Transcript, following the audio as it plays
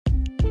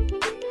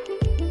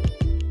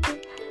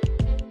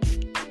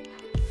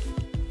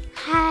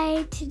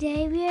Hi,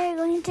 today we are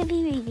going to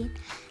be reading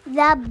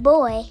The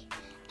Boy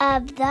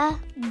of the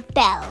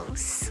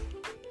Bells.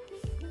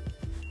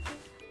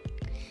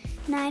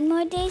 9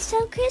 more days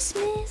till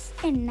Christmas,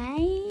 and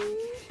 9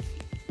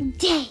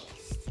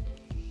 days,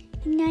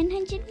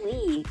 900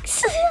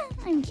 weeks.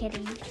 I'm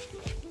kidding.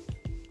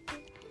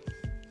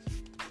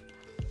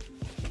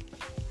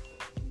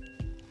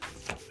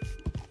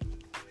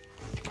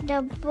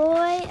 The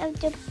Boy of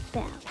the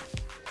Bells.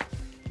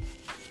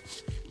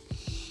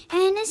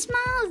 In a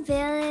small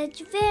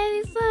village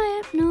very far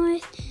up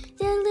north,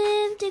 there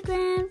lived a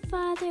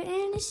grandfather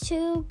and his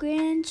 2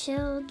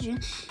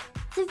 grandchildren.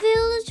 The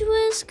village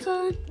was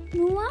called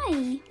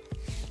Hawaii,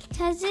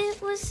 'cause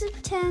it was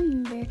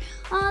September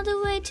all the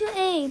way to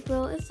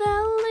April. It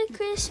felt like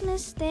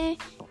Christmas there.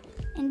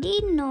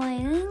 Indeed,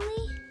 Noelly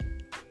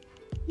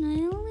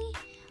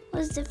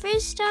was the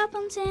first stop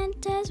on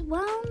Santa's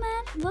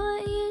well-meant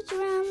voyage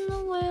around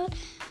the world.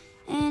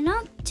 In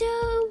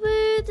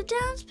October, the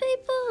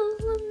townspeople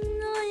of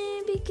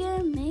Noelly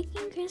began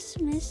making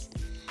Christmas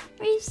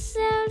wreaths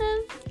out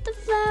of the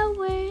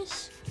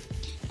flowers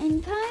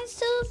and pies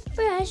so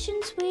fresh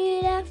and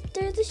sweet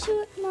after the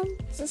short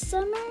months of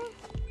summer.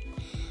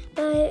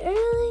 By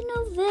early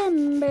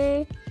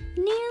November,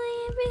 nearly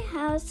every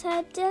house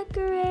had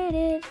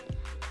decorated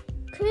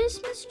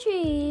Christmas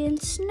tree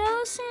and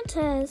snow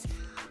Santas,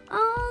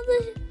 all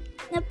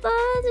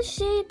the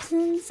shapes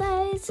and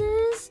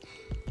sizes,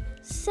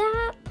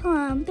 sat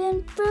plump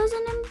and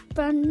frozen in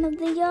front of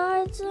the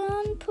yards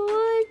on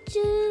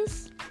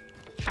porches.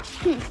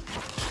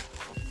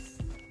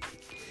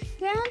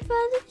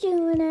 Grandfather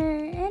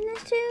Junior and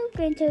his 2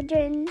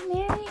 grandchildren,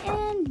 Mary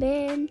and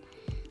Ben,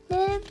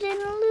 lived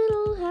in a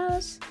little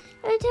house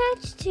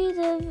attached to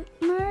the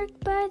mark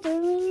by the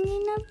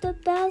ringing of the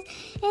bells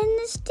in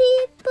the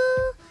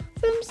steeple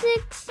from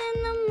 6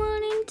 in the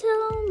morning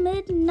till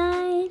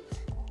midnight.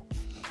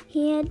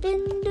 He had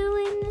been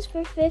doing this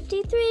for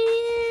 53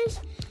 years,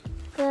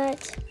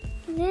 but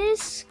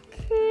this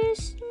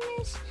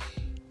Christmas,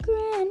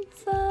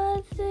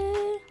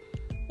 Grandfather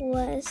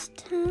was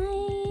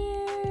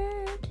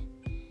tired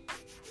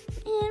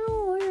and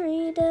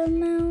worried about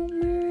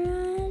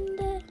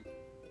Miranda.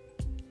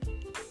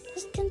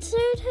 His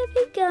concert had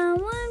begun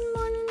one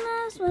morning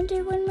last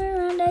winter when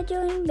Miranda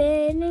joined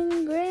Ben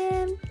and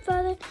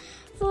Grandfather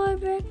for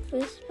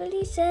breakfast, but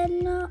he said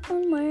not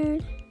one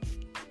word.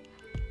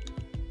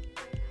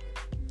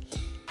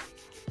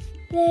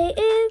 They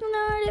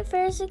ignored at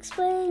first,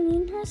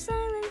 explaining her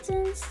silence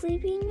and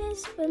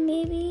sleepiness, but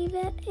maybe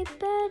a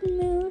bad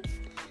mood.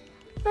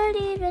 But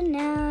even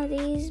now,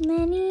 these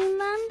many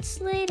months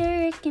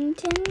later, it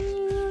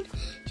continued.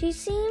 She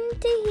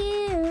seemed to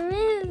hear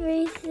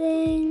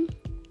everything.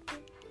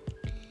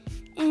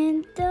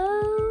 And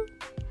though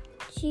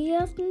she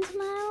often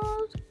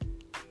smiled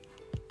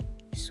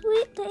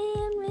sweetly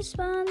in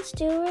response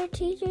to her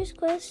teacher's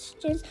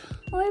questions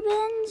or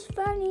Ben's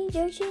funny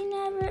jokes, she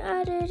never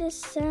uttered a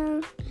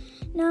sound.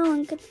 No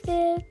one could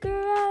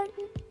figure out.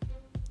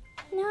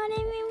 Not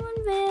even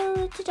one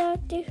village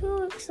doctor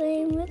who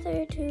exclaimed with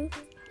her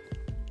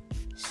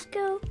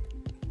scope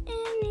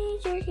and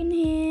knee-jerk and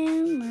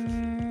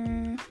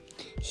hammer.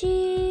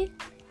 She,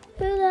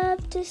 who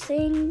loved to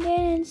sing,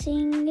 didn't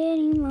sing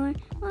anymore.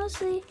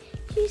 Mostly,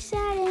 she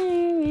sat in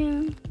her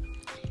room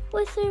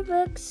with her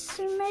books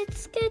and made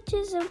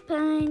sketches of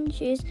pine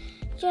trees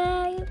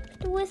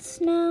jagged with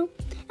snow.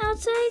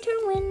 Outside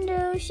her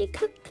window, she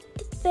cooked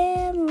the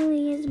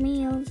family's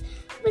meals,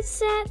 but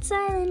sat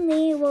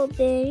silently while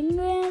Ben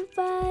and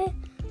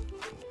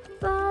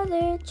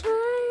Grandfather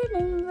tried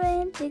and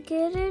ran to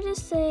get her to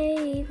say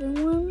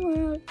even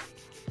one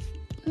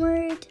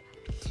word.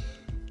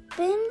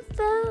 Ben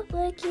felt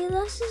like he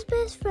lost his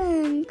best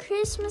friend.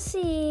 Christmas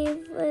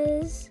Eve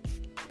was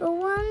but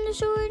one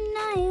short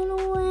night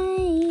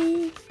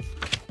away.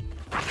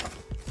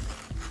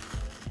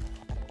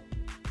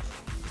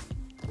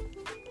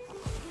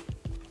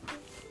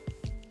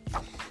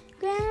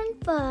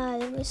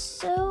 Grandfather was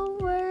so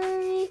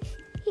worried.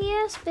 He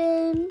asked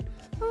Ben,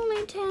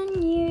 only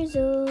 10 years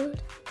old,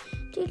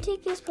 to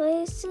take his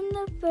place in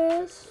the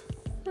birth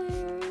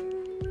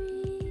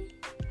fairy.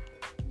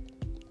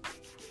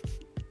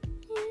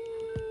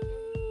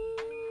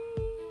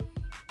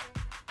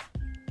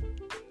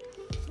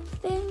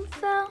 Ben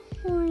felt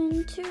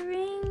horned to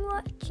ring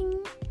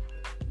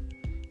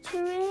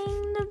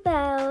the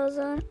bells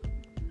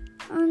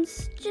on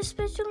such a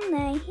special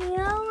night. He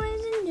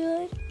always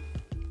enjoyed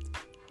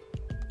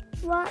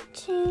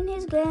watching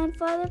his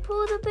grandfather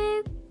pull the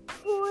big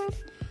cord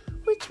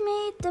which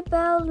made the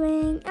bell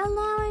ring,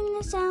 allowing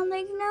a sound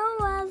like no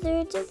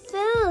other to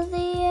fill the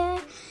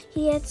air.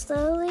 He had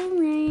slowly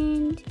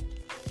learned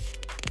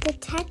the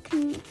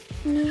technique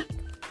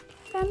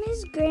from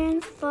his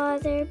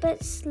grandfather,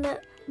 but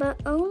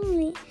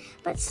slowly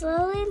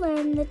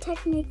learned the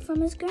technique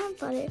from his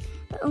grandfather.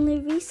 But only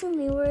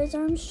recently were his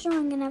arms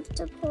strong enough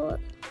to pull,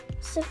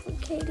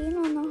 suffocating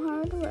on the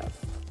hard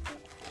roof.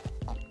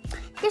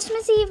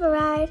 Christmas Eve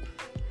arrived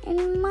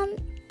in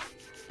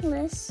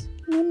moonless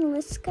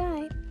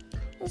sky.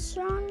 A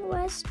strong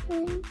west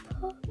wind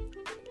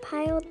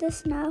piled the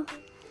snow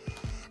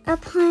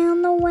up high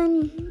on the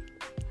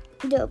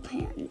window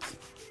panes.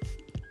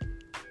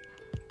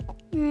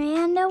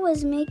 Miranda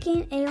was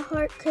making a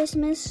heart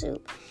Christmas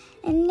soup,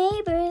 and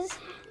neighbors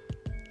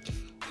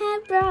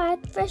had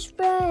brought fresh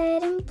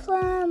bread and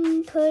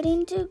plum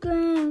pudding to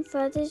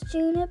Grandfather's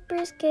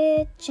Juniper's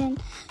kitchen.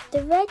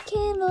 The red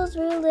candles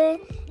were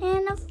lit,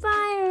 and a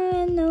fire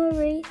in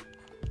the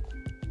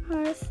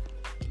hearth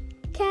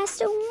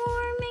cast a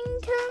warm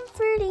and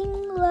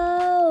comforting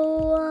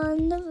glow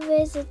on the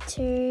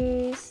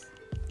visitors.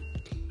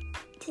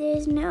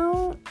 Here's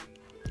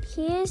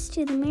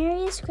to the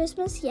merriest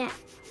Christmas yet,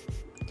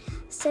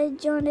 said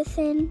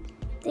Jonathan,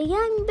 the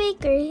young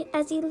baker,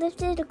 as he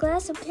lifted a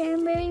glass of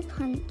cranberry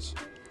punch.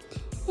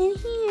 And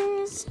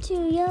here's to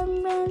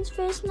young Ben's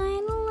first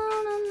night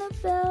alone on the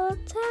bell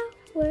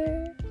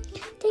tower.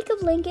 Take a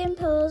blanket and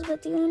pillows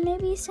with you, and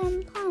maybe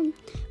some plum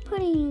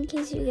pudding in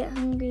case you get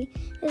hungry,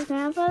 his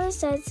grandfather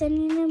said,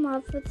 sending him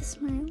off with a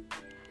smile.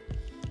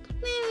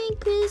 Merry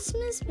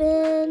Christmas,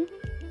 Ben,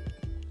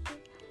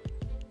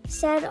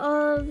 said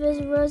all of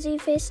his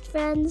rosy-faced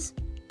friends.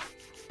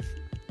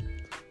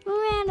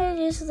 Miranda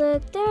just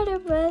looked at her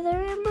brother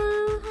and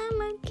blew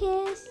him a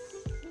kiss.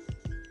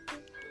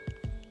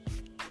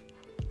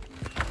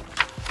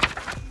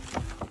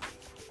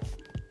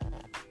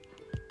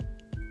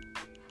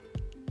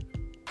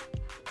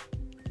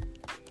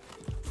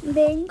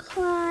 Ben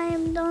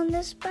climbed on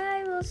the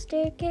spiral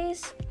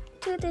staircase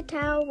to the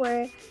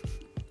tower.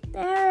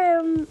 There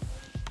are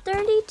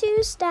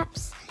 32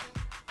 steps.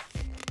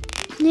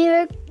 They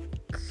were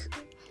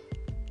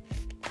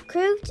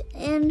crooked,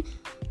 and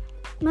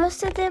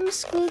most of them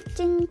squeaked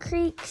and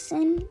creaks,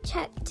 and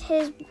checked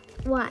his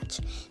watch.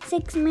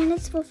 6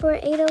 minutes before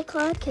 8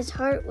 o'clock, his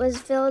heart was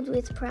filled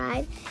with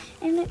pride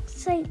and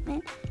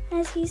excitement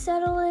as he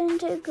settled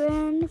into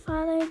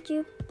Grandfather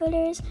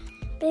Jupiter's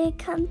big,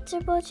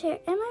 comfortable chair.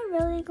 Am I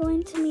really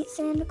going to meet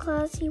Santa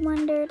Claus? He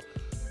wondered.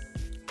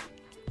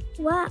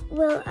 What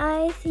will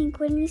I think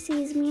when he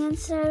sees me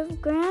instead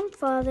of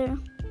Grandfather?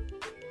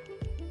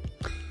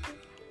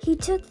 He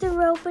took the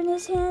rope in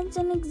his hands,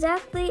 and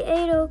exactly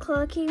 8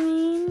 o'clock he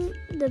rang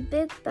the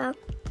big bell.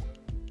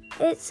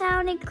 It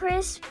sounded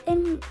crisp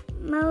and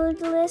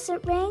melodious.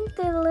 It rang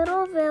through the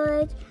little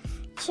village.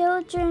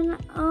 Children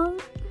all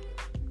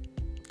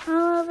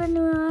over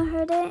New York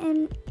heard it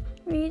and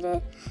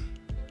readied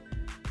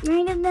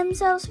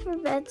themselves for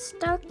bed.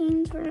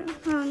 Stockings were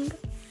hung,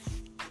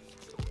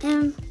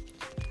 and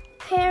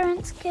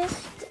parents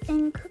kissed,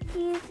 and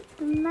cookies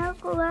and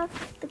milk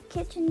left the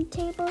kitchen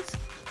tables.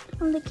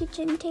 On the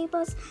kitchen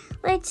tables,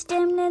 lights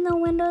dimmed in the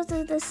windows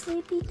of the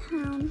sleepy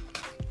town.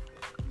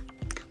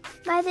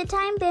 By the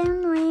time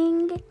Ben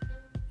rang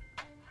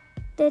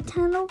the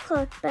 10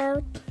 o'clock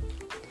bell,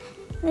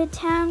 the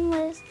town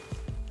was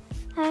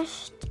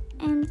hushed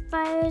and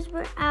fires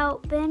were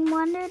out. Ben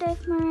wondered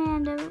if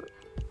Miranda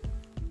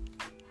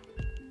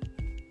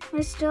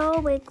was still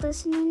awake,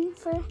 listening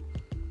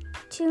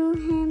to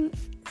him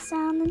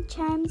sound the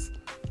chimes.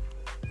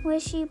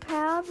 Was she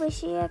proud? Was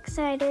she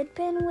excited?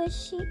 Ben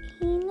wished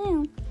he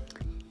knew.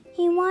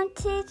 He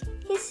wanted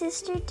his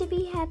sister to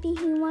be happy.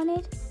 He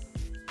wanted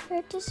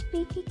her to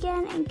speak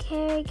again and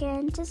care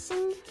again, to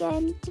sing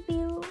again, to be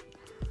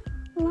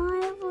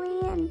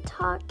lively and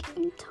talk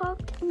and talk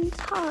and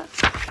talk.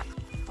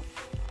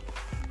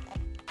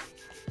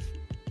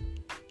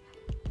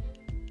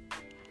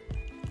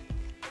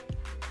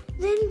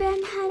 Then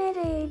Ben had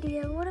an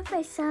idea. What if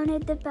I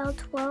sounded the bell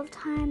 12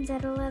 times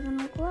at 11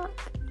 o'clock?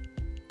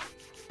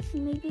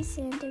 Maybe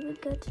Santa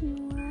would go to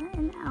Nora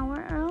an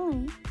hour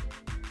early,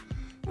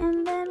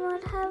 and Ben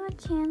would have a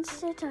chance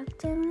to talk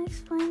to him and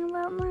explain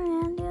about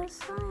Miranda's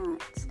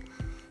silence.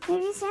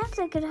 Maybe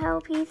Santa could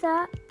help, he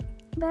thought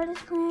about his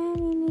plan,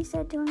 and he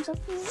said to himself,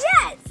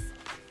 yes!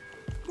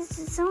 This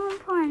is so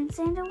important.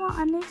 Santa will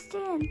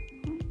understand.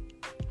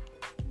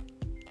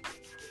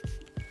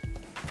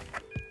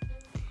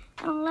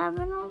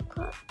 11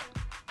 o'clock.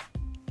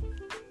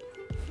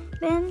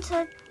 Ben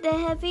took the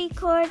heavy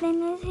cord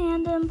in his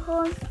hand and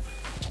pulled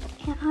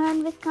it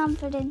hard with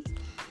confidence.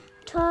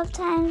 12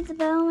 times the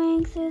bell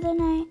rang through the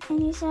night,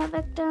 and he sat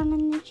back down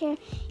in the chair.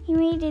 He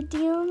waited.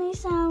 The only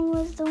sound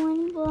was the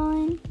wind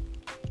blowing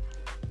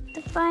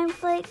the fine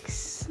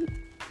flakes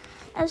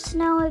of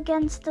snow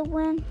against the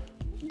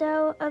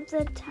window of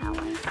the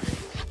tower.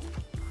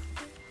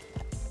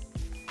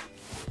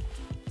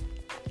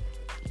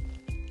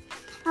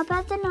 Up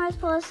at the North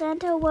Pole,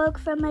 Santa awoke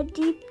from a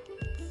deep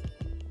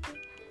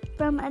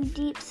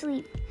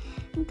sleep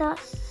and thought,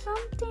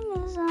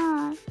 something is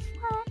off.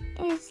 What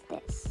is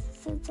this?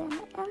 Said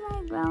Santa. Am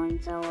I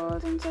growing so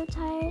old and so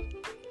tired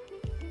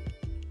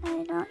that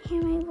I don't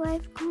hear my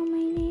wife call my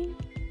name?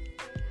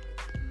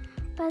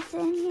 But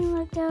then he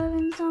looked over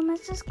and saw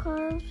Mrs.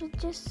 Claus was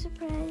just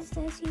surprised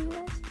as he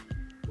was.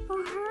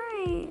 Oh,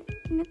 hurry,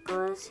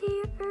 Nicholas,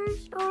 he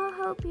urged. Oh, I'll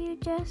help you,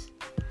 Jess.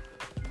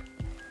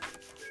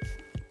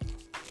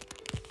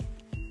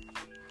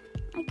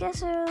 I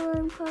guess our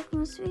alarm clock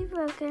must be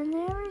broken.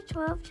 There were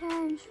 12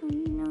 chimes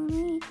from no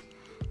need.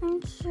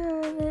 I'm sure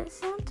of it.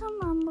 Santa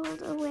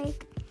mumbled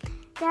awake,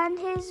 donned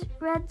his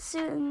red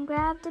suit and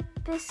grabbed a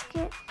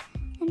biscuit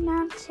and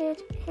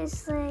mounted his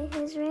sleigh.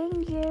 His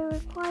reindeer were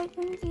quite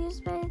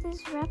confused by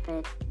this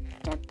rapid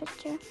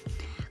temperature.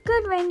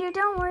 Good reindeer,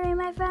 don't worry,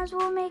 my friends.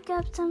 We'll make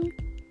up some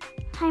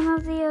time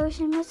of the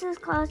ocean. Mrs.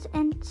 Claus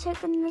and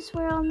chicken the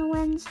swirl in the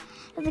winds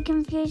of the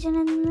confusion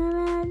and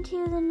the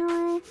to the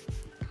noise.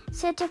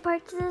 Santa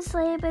parked the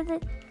sleigh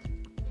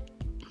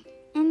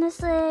in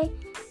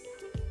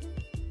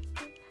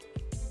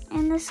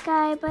the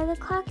sky by the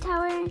clock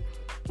tower,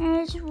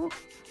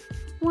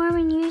 warm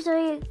and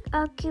usually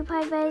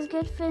occupied by his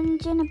good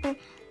friend Juniper.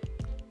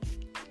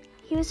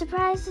 He was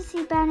surprised to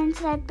see Ben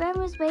instead. Ben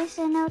was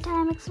wasting no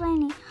time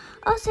explaining.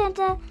 Oh,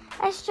 Santa,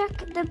 I struck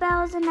the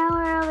bells an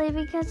hour early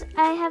because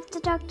I have to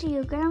talk to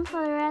you.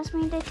 Grandfather asked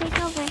me to take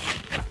over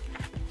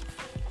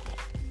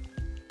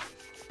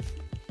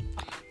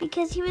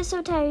because he was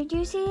so tired.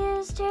 You see, he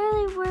was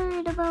terribly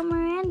worried about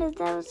Miranda.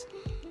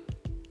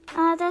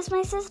 That's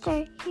my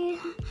sister.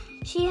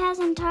 She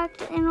hasn't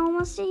talked in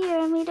almost a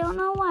year, and we don't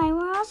know why.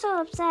 We're all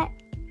so upset.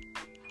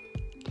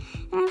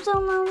 And I'm so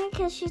lonely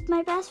because she's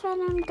my best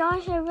friend, and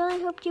gosh, I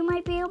really hoped you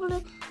might be able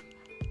to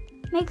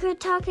make her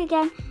talk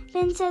again.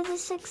 Ben said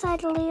this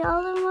excitedly.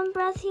 All in one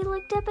breath, he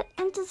looked up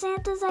into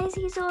Santa's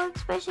icy soul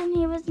expression.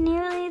 He was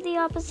nearly the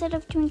opposite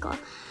of twinkle.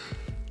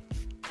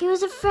 He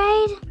was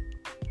afraid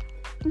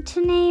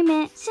to name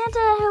it. Santa,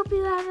 I hope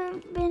you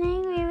haven't been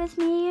angry with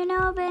me. You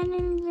know, Ben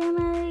and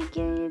Grandma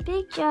give you a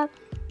big job.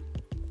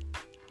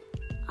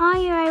 All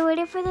year I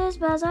waited for those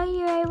bells. All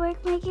year I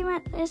worked making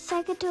a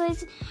sack of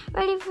toys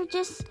ready for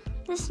just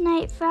this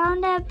night. Santa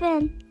frowned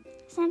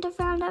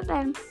at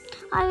Ben.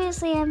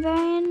 Obviously, I'm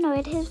very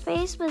annoyed. His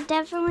face was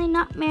definitely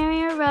not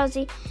merry or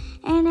rosy,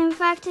 and in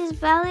fact, his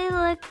belly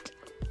looked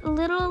a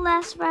little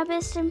less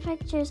robust in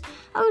pictures.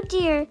 Oh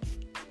dear,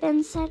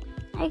 Ben said.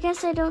 I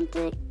guess I don't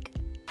think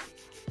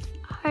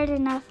hard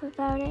enough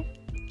about it.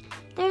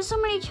 There are so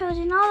many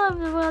children all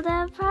over the world that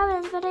have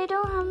problems, but I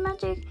don't have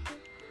magic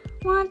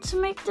wand to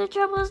make their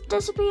troubles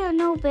disappear.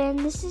 No, Ben,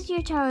 this is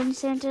your challenge,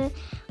 Santa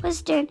was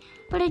stern,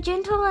 but a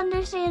gentle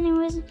understanding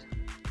was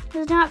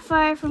not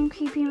far from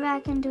creeping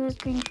back into his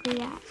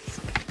crinkly eyes.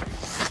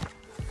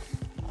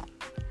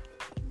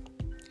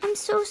 I'm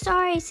so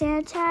sorry,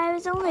 Santa. I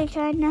was only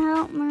trying to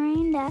help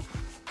Miranda.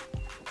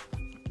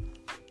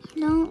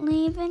 Don't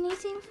leave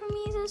anything for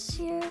me this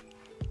year,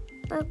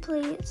 but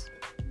please.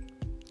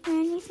 Is there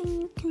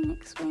anything you can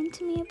explain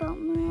to me about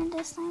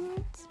Miranda's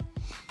silence?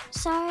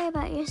 Sorry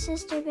about your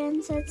sister,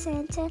 Ben, said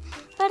Santa,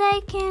 but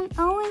I can't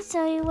always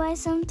tell you why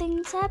some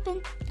things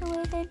happen the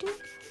way they do.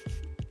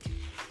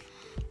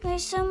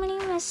 There's so many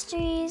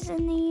mysteries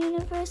in the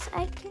universe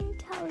I can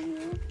tell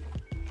you.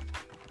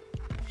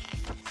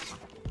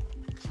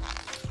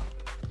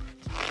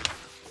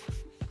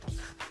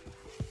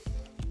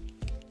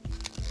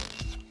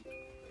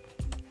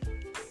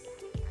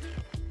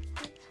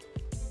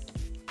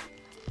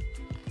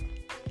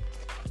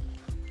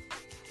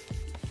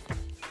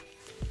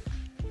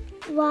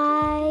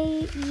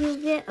 Why, you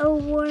get a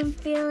warm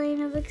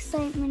feeling of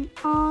excitement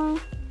all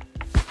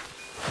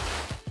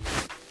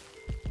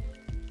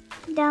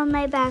down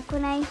my back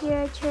when I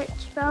hear a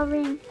church bell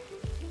ring.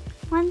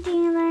 One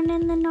thing I learned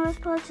in the North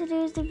Pole to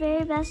do is the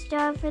very best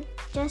job for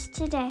just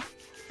today.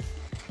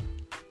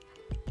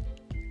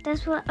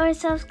 That's what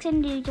ourselves can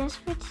do just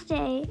for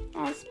today,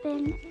 has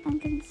been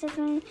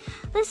unconsidering.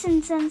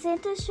 Listen, son,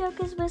 Santa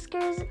stroked his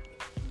whiskers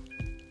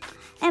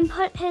and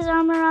put his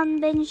arm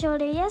around Ben's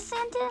shoulder. Yes,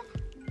 Santa?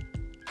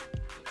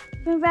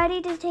 You're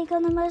ready to take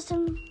on the most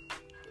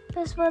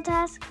impossible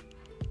task?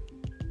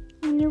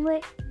 When you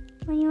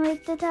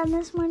wake the town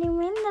this morning,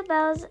 ring the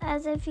bells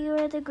as if you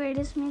were the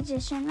greatest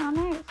musician on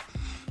earth.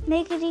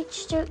 Make it each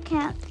stroke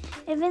count.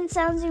 Invent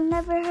sounds you've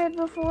never heard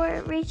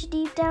before. Reach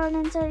deep down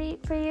inside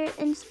for your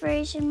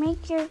inspiration.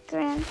 Make your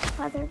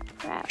grandfather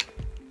proud.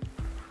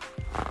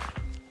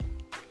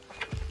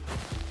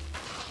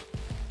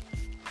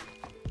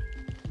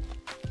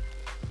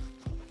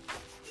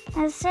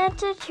 As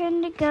Santa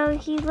turned to go,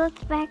 he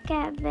looked back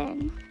at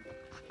Ben.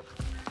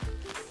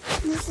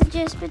 This is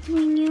just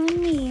between you and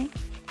me,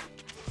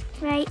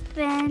 right,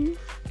 Ben?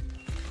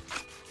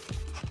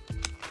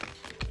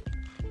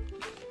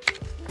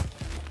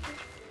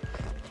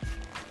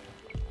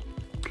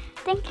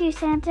 Thank you,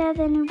 Santa.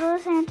 Then he blew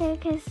Santa,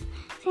 because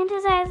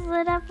Santa's eyes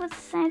lit up with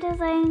Santa's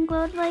eye and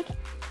glowed like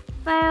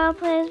fire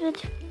players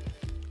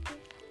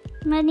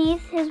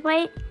beneath his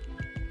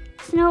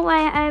snow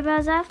white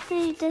eyebrows. After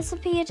he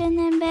disappeared, and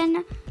then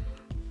Ben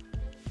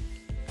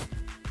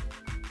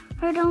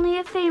heard only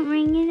a faint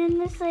ringing in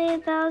the sleigh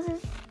bells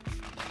as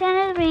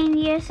Santa's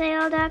reindeer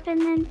sailed up, and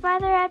then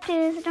farther up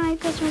to the snowy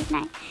Christmas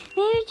night.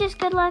 Maybe just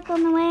good luck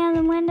on the way, and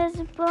the wind is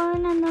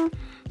blowing, and the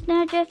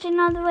snow drifting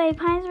all the way.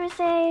 Pines were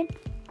saying,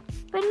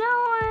 but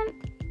no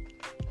one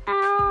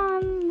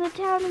out in the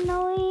town of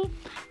Noe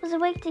was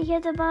awake to hear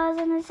the bells,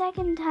 and the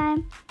second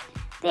time,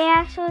 the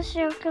actual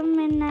stroke of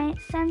midnight.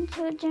 Some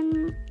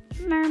children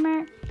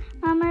murmured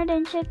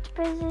and shifted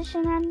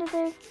position under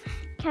their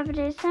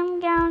coveted. Some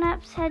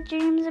grown-ups had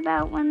dreams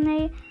about when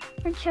they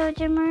were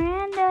children.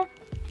 Miranda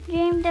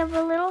dreamed of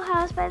a little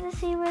house by the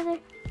sea where the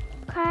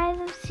cries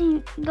of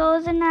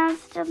seagulls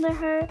announced to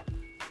her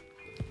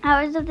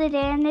hours of the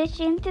day, and they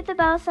streamed through the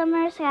bell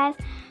summer skies.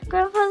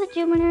 Grandfather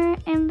Jupiter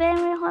and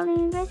Ben were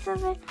holding a great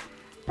silver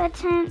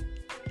baton,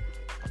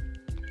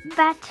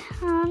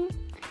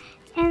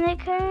 and the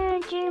courier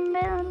dreamed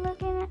of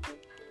looking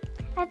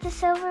at the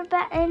silver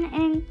baton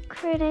and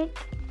critiquing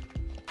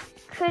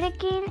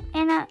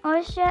an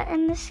orchestra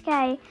in the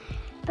sky.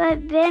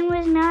 But Ben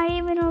was not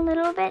even a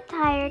little bit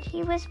tired.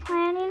 He was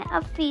planning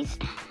a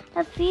feast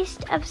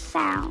of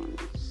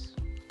sounds.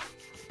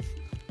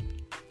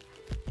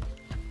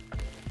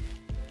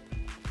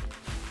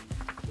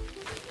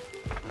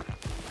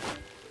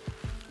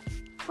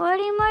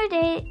 40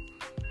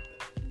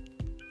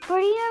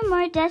 or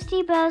more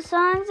dusty bells,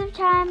 songs of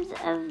chimes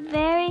of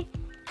very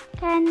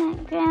kind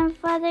that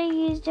grandfather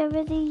used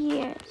over the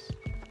years.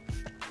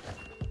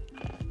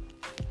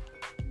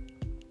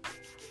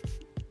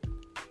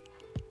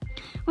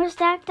 Were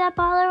stacked up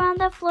all around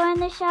the floor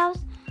and the shelves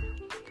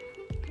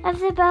of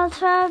the bell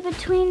tower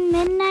between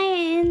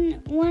midnight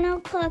and 1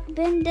 o'clock.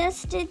 Ben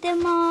dusted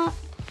them all,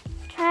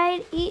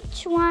 tried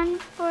each one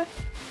for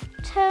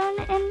tone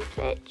and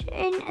pitch,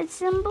 and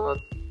assembled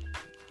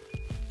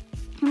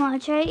them all.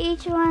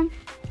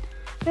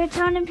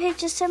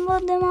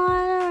 Assembled them all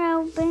in a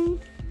row. Ben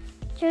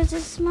chose a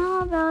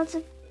small bell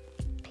to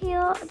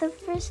peal the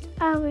first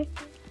hour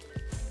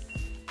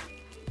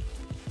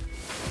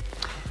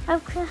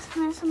of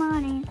Christmas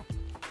morning.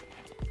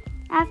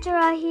 After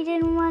all, he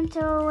didn't want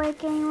to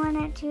awake anyone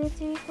at 2,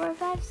 3, 4,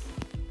 5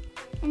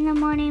 in the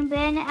morning.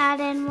 Ben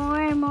added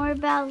more and more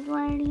bells,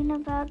 learning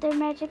about their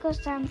magical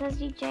sounds as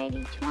he tried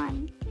each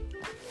one.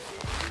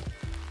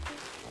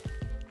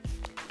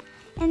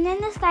 And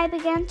then the sky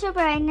began to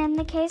brighten, and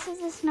the case of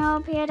the snow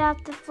appeared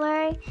off the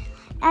flurry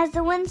as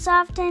the wind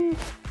softened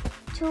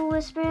to a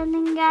whisper, and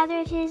then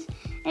gathered his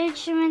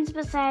instruments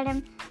beside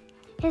him.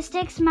 His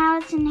sticks,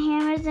 mallets, and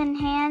hammers, and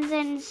hands,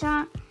 and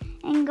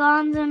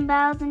gongs, and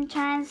bells, and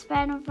chimes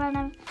spread out in front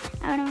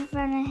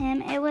of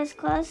him. It was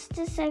close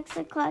to 6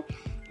 o'clock,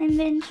 and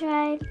Ben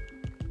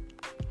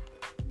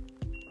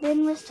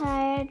was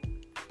tired,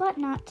 but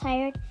not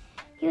tired.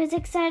 He was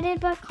excited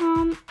but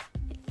calm.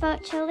 It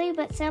felt chilly,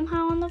 but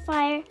somehow on the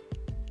fire.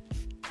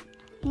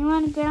 He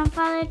wanted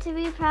Grandfather to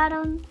be proud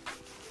of him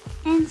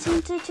and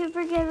Santa to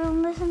forgive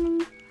him.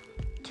 Listening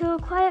to a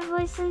quiet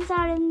voice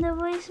inside him, the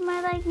voice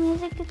more like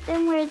music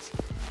than words,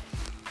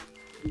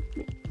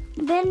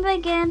 Ben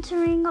began to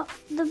ring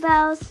the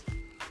bells.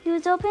 He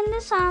was opening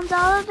the psalms,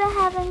 all of the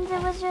heavens.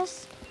 It was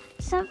just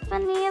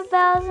symphony of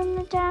bells in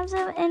the chimes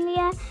of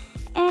India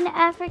and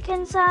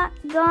African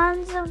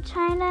gongs of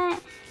China,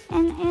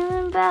 and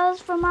even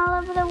bells from all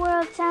over the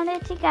world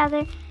sounded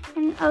together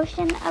in an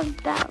ocean of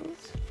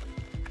bells.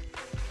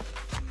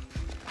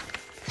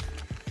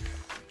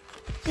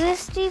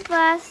 Gusty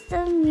blasts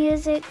of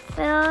music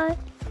filled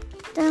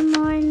the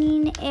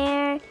morning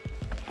air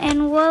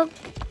and woke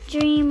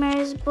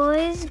dreamers,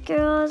 boys,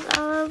 girls,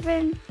 all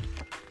over.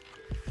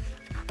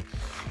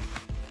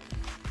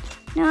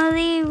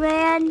 Nolly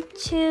ran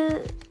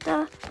to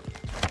the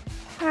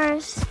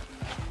hearse.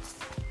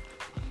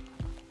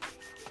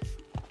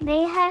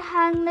 They had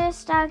hung their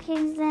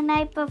stockings the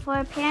night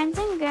before. Parents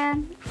and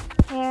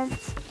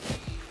grandparents,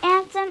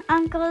 aunts and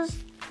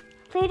uncles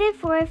pleaded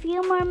for a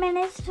few more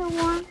minutes to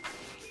warm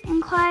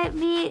and quiet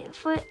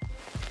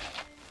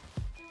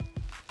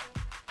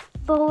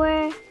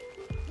before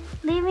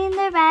leaving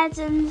their beds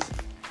and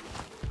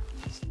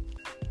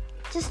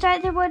to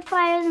start their wood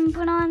fires and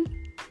put on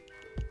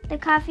the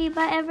coffee,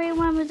 but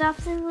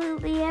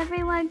absolutely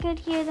everyone could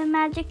hear the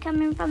magic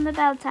coming from the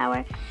bell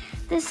tower,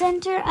 the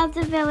center of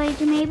the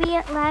village. Maybe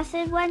it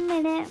lasted 1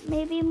 minute,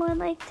 maybe more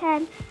like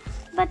 10,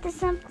 but the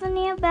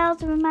symphony of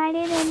bells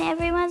reminded in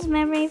everyone's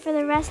memory for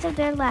the rest of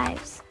their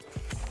lives.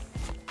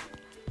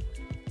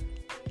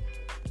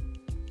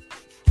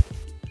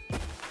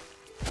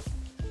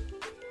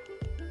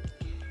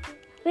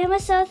 Ben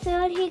was so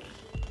thrilled he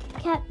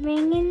kept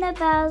ringing the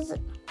bells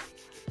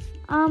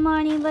all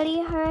morning, but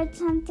he heard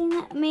something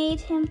that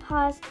made him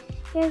pause.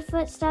 He heard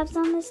footsteps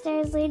on the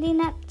stairs leading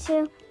up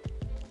to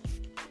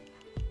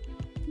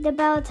the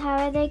bell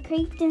tower. They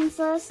creaked in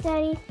slow,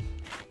 steady.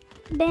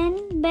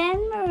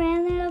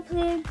 Miranda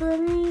appeared, a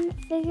glittering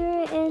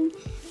figure in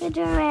the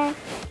doorway.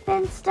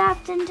 Ben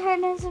stopped and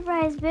turned in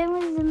surprise. Ben,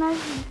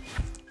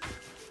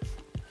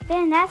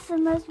 that's the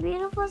most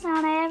beautiful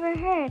sound I ever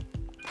heard.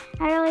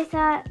 I really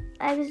thought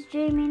I was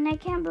dreaming. I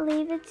can't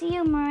believe it's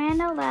you.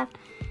 Miranda laughed.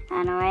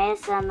 And a ray of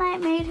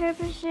sunlight made her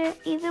picture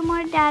even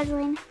more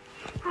dazzling.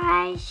 Her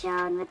eyes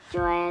shone with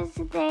joy as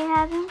they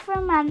haven't for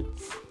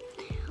months,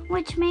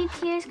 which made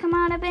tears come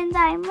out of Ben's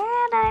eyes.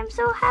 Miranda, I'm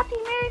so happy.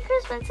 Merry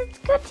Christmas. It's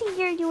good to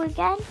hear you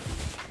again.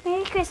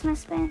 Merry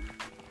Christmas, Ben.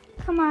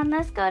 Come on,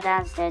 let's go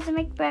downstairs and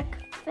make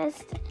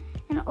breakfast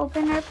and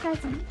open our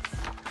presents.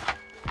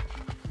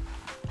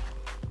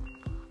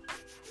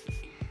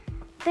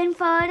 Ben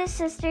followed his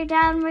sister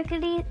down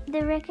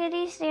the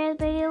rickety stairs,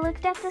 but he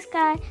looked at the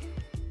sky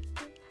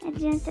And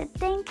Jen said,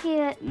 "Thank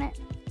you,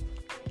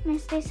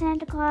 Mr.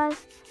 Santa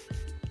Claus,"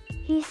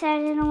 he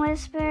said in a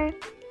whisper.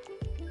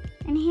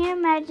 And he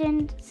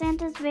imagined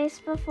Santa's face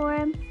before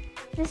him.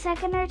 For a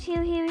second or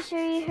two, he was sure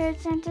he heard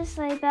Santa's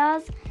sleigh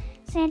bells.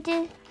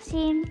 Santa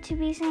seemed to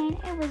be saying,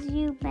 "It was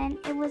you, Ben.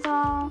 It was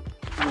all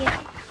you."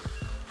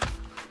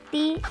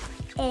 The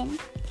end.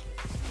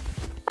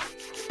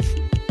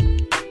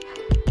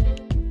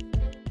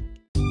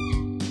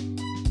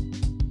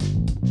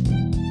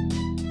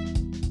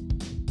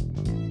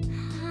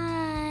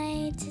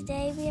 Hi,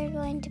 today we are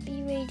going to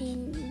be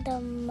reading The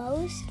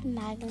Most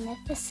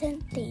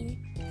Magnificent Thing.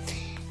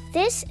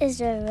 This is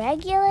a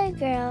regular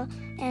girl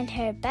and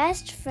her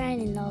best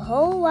friend in the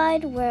whole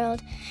wide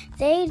world.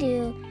 They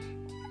do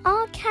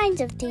all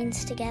kinds of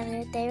things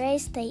together. They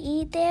race, they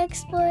eat, they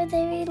explore,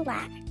 they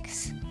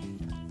relax.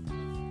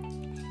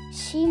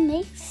 She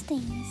makes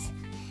things.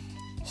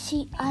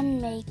 She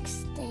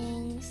unmakes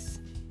things.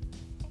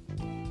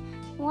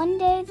 One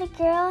day the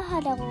girl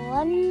had a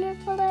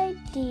wonderful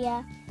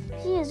idea.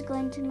 She is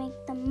going to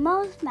make the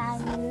most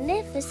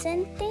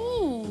magnificent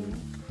thing.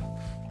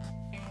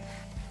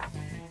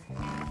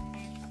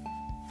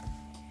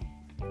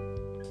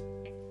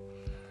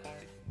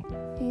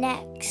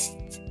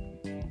 Next,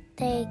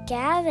 they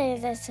gather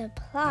the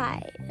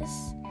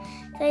supplies.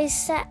 They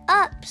set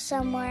up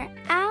somewhere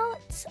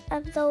out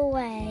of the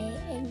way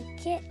and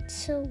get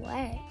to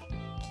work.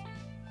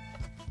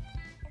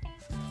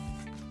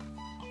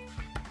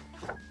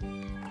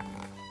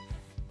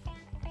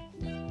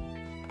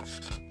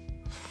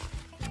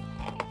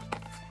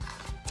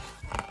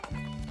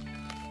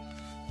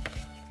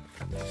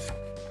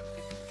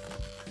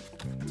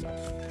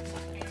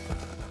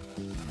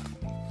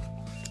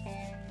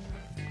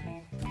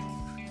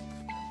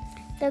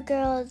 The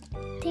girl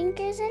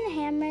tinkers and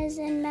hammers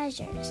and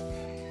measures.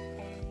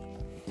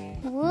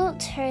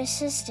 Woot, her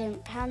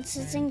assistant,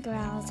 pounces and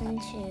growls and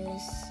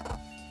chews.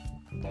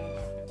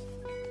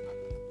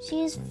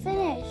 She is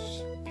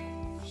finished.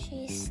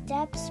 She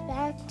steps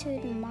back to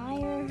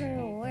admire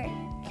her work.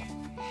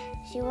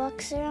 She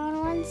walks around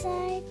one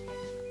side.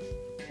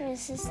 Her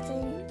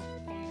assistant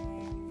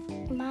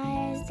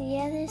admires the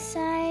other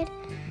side.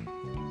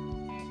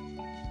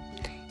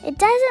 It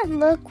doesn't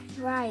look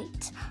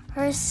right.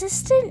 Her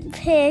assistant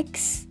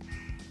picks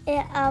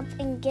it up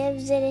and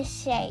gives it a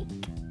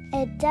shake.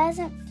 It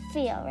doesn't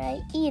feel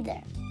right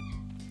either.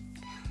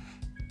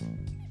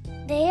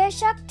 They are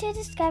shocked to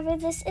discover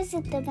this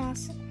isn't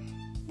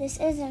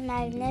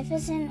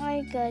magnificent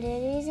or good.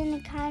 It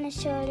isn't kind of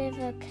sort of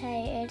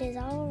okay. It is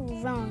all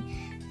wrong.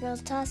 The girl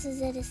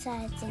tosses it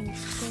aside and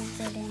gives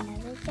it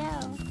another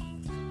go.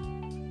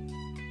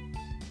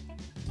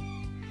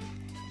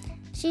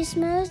 She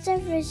smooths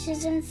and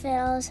fishes and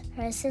fiddles.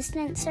 Her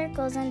assistant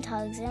circles and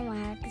tugs and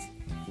wags.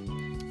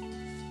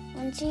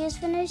 When she is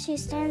finished, she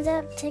stands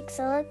up, takes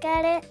a look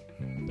at it.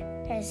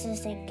 Her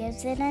assistant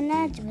gives it a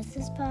nudge with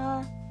his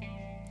paw.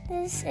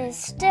 This is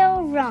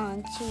still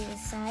wrong. She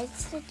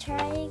decides to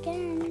try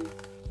again.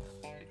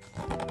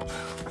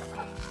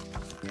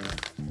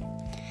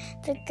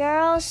 The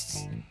girl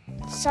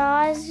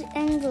saws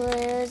and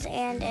glues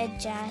and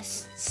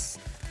adjusts.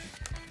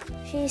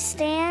 She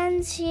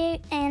stands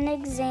and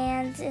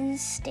examines and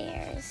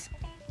stares.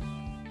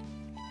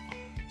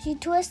 She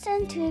twists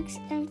and tweaks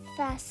and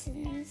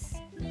fastens.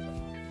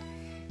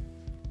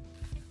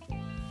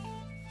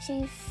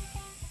 She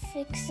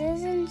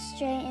fixes and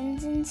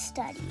straightens and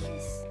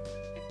studies.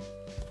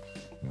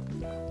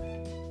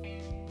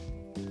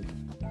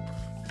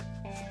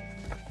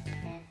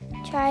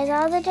 Tries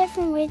all the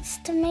different ways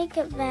to make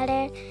it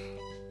better.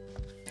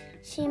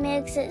 She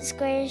makes it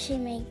square, she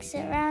makes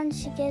it round,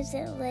 she gives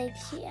it legs,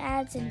 she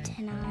adds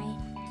antennae.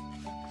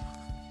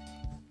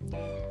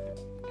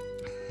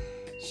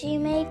 She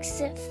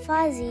makes it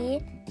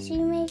fuzzy, she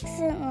makes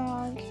it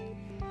long,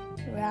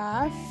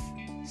 rough,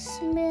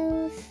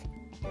 smooth,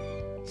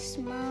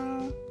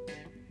 small.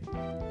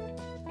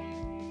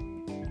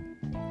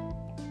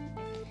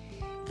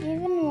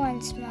 Even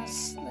one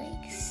smells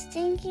like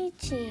stinky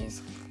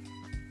cheese,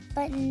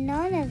 but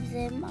none of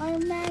them are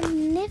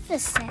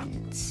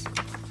magnificent.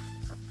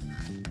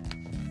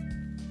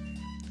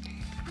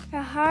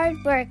 Her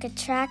hard work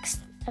attracts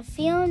a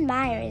few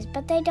admirers,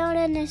 but they don't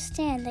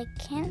understand. They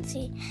can't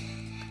see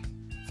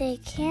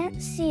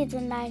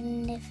the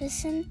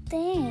magnificent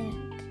thing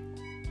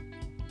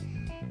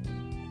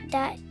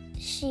that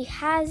she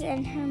has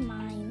in her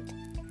mind.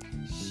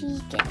 She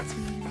gets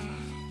mad.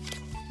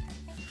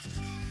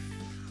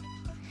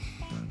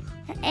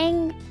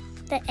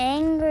 The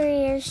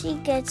angrier she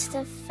gets,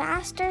 the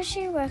faster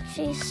she works.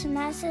 She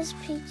smashes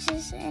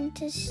pieces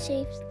into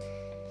shapes.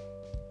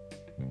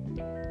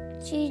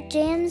 She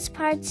jams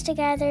parts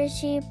together.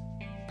 She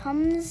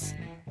pumps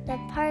the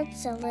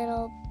parts a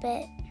little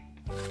bit.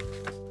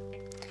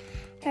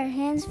 Her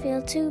hands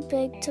feel too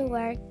big to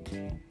work,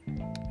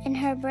 and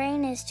her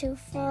brain is too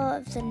full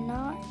of the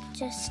not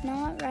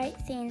right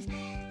things.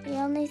 The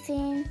only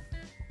thing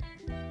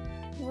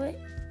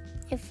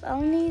if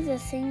only the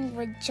thing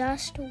would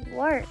just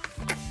work.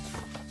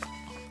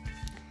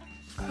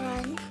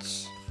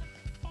 Crunch.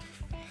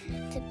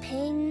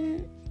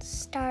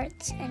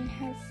 hurts in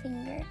her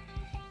finger.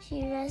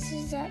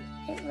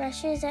 It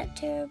rushes up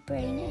to her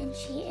brain and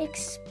she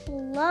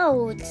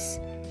explodes.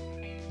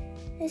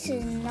 This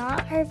is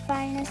not her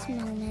finest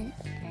moment.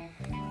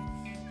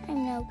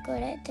 I'm no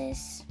good at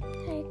this.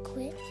 I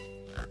quit.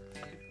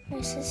 Her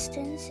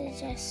assistant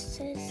suggests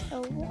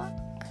a walk.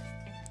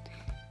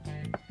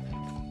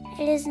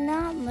 It is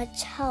not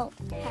much help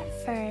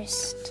at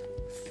first.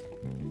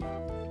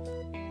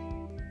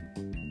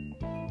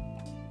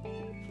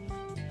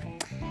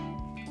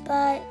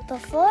 But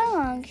before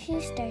long,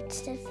 she starts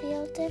to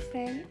feel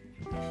different.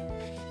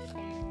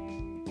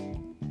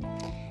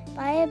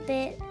 By a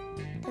bit,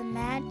 the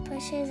mad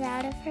pushes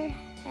out of her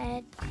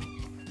head.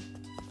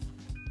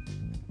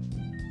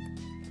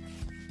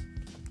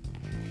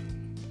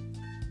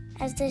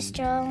 As they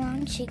stroll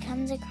along, she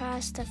comes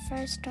across the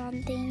first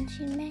wrong thing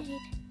she made.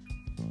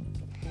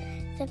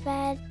 The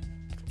bad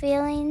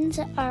feelings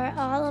are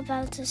all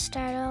about to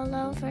start all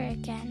over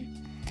again.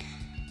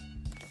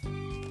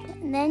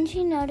 And then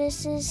she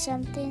notices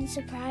something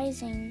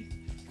surprising.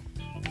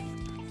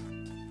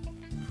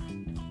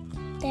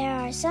 There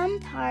are some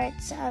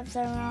parts of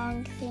the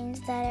wrong things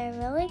that are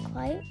really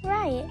quite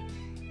right.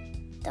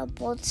 The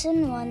bolts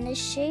in one, the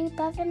shape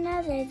of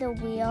another, the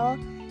wheel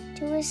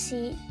to a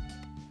seat,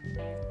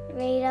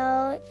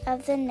 radar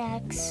of the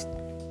next.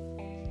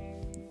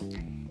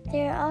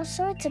 There are all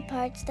sorts of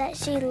parts that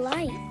she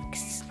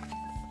likes.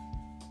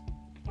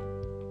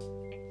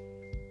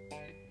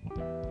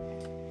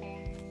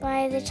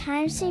 By the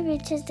time she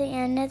reaches the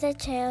end of the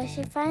trail,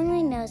 she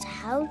finally knows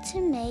how to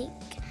make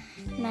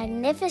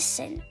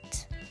magnificent.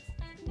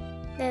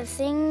 The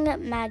thing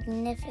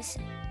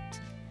magnificent.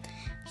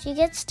 She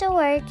gets to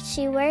work.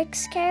 She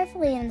works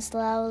carefully and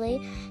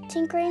slowly,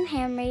 tinkering,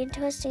 hammering,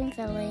 twisting,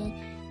 filling,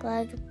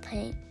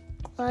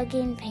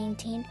 plugging,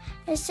 painting.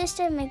 Her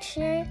sister makes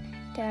sure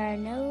there are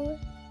no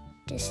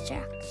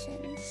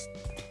distractions.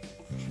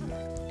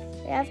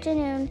 The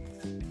afternoon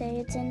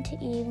fades into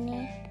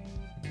evening.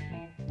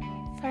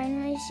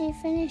 Finally, she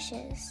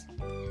finishes.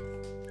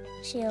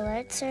 She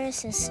alerts her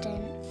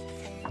assistant.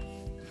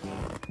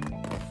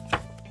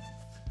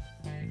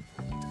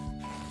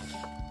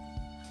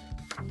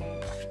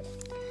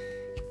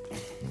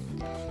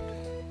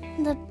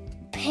 The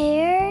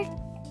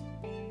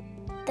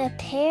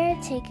pair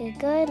take a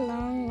good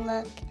long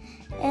look.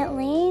 It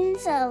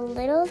leans a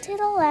little to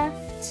the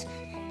left.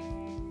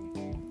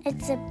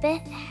 It's a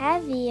bit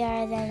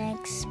heavier than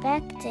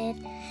expected.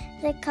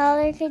 The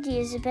collar could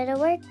use a bit of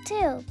work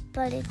too,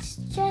 but it's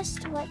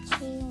just what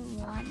she wants.